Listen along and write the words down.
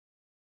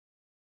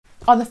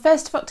On the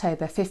 1st of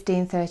October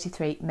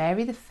 1533,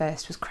 Mary I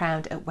was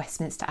crowned at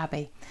Westminster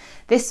Abbey.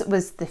 This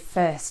was the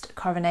first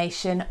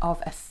coronation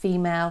of a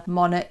female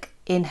monarch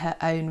in her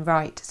own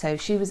right. So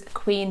she was a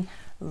queen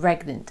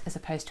regnant as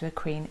opposed to a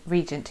queen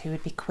regent, who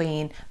would be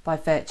queen by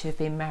virtue of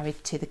being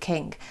married to the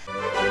king.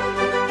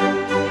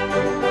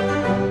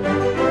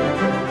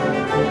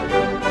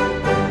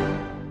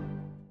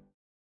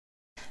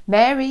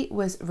 Mary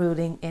was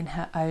ruling in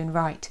her own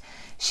right.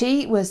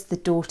 She was the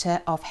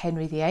daughter of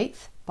Henry VIII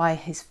by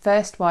his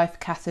first wife,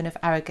 Catherine of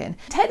Aragon.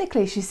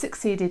 Technically, she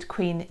succeeded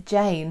Queen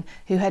Jane,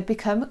 who had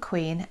become a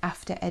queen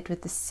after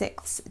Edward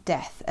VI's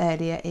death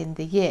earlier in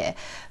the year.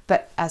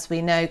 But as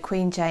we know,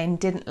 Queen Jane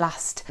didn't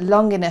last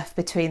long enough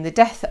between the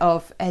death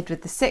of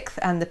Edward VI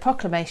and the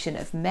proclamation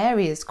of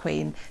Mary as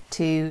queen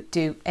to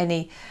do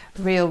any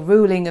real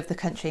ruling of the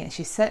country, and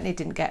she certainly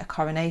didn't get a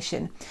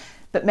coronation.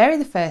 But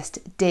Mary I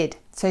did.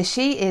 So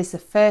she is the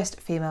first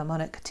female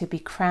monarch to be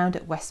crowned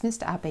at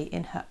Westminster Abbey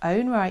in her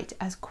own right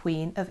as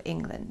Queen of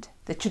England.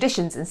 The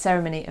traditions and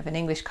ceremony of an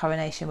English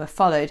coronation were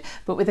followed,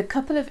 but with a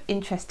couple of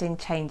interesting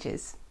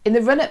changes. In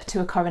the run-up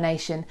to a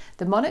coronation,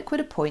 the monarch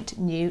would appoint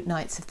new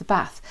Knights of the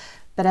Bath,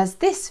 but as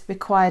this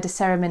required a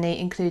ceremony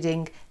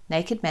including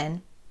naked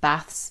men,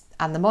 baths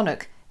and the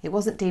monarch, it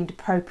wasn't deemed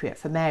appropriate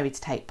for Mary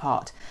to take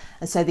part,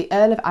 and so the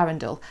Earl of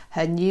Arundel,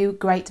 her new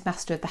Great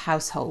Master of the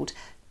household,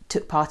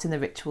 took part in the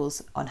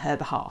rituals on her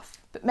behalf.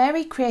 But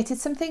Mary created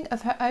something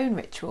of her own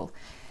ritual.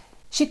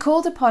 She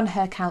called upon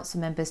her council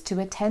members to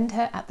attend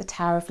her at the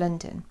Tower of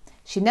London.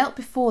 She knelt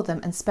before them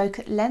and spoke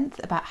at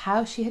length about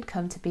how she had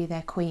come to be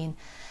their queen,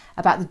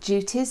 about the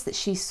duties that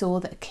she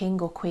saw that a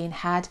king or queen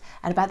had,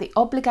 and about the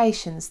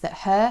obligations that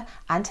her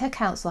and her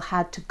council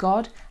had to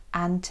God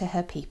and to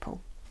her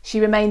people. She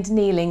remained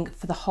kneeling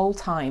for the whole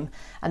time,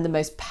 and the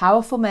most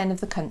powerful men of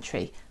the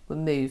country were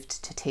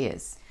moved to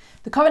tears.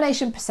 The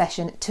coronation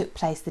procession took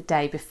place the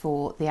day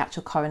before the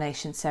actual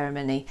coronation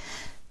ceremony.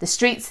 The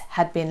streets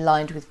had been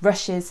lined with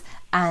rushes,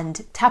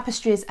 and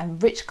tapestries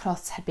and rich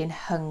cloths had been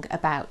hung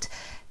about.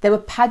 There were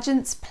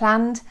pageants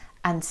planned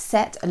and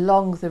set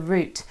along the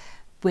route,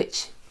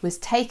 which was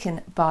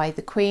taken by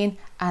the Queen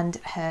and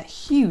her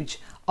huge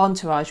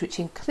entourage,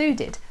 which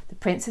included the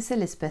Princess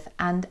Elizabeth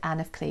and Anne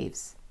of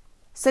Cleves.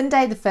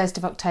 Sunday the 1st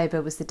of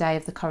October was the day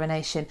of the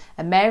coronation,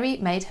 and Mary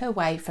made her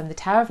way from the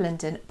Tower of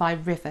London by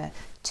river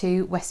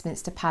to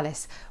Westminster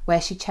Palace,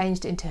 where she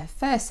changed into her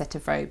first set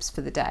of robes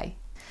for the day.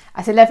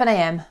 At 11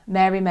 a.m,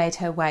 Mary made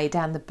her way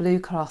down the blue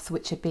cloth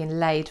which had been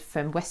laid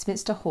from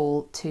Westminster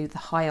Hall to the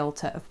high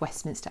altar of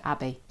Westminster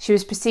Abbey. She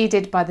was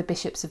preceded by the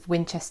bishops of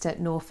Winchester,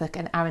 Norfolk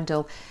and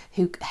Arundel,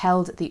 who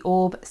held the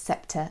orb,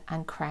 sceptre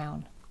and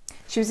crown.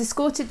 She was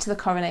escorted to the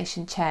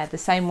coronation chair, the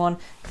same one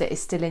that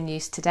is still in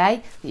use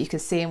today, that you can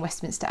see in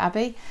Westminster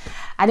Abbey,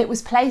 and it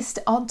was placed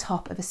on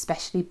top of a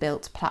specially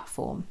built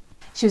platform.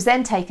 She was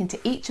then taken to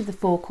each of the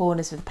four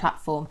corners of the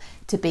platform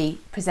to be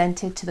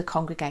presented to the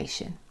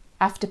congregation.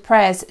 After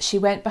prayers, she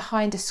went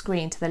behind a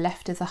screen to the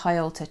left of the high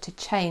altar to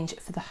change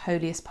for the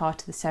holiest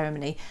part of the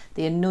ceremony,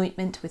 the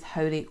anointment with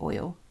holy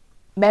oil.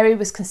 Mary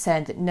was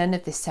concerned that none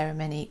of this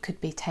ceremony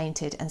could be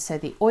tainted, and so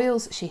the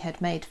oils she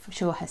had made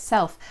sure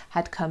herself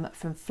had come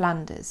from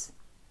Flanders.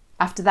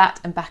 After that,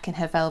 and back in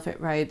her velvet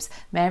robes,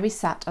 Mary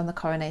sat on the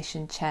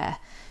coronation chair.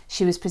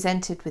 She was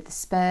presented with the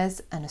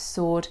spurs and a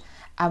sword,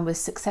 and was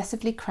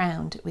successively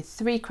crowned with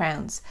 3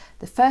 crowns.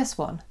 The first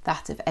one,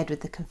 that of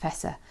Edward the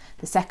Confessor,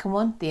 the second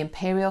one, the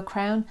imperial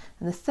crown,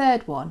 and the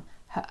third one,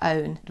 her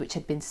own, which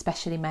had been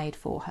specially made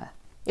for her.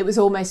 It was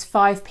almost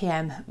 5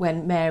 p.m.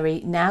 when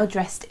Mary, now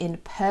dressed in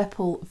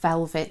purple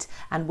velvet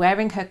and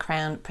wearing her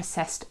crown,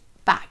 processed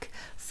back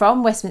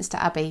from Westminster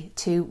Abbey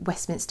to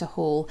Westminster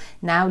Hall,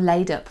 now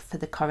laid up for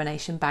the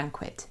coronation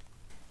banquet.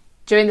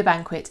 During the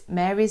banquet,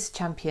 Mary's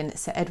champion,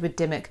 Sir Edward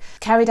Dimmock,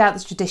 carried out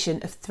the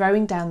tradition of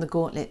throwing down the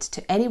gauntlet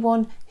to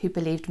anyone who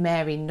believed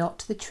Mary not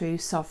the true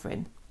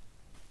sovereign.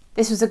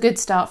 This was a good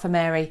start for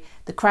Mary.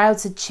 The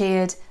crowds had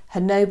cheered, her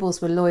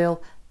nobles were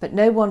loyal, but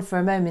no one for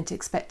a moment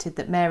expected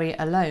that Mary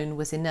alone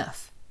was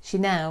enough. She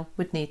now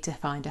would need to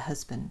find a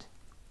husband.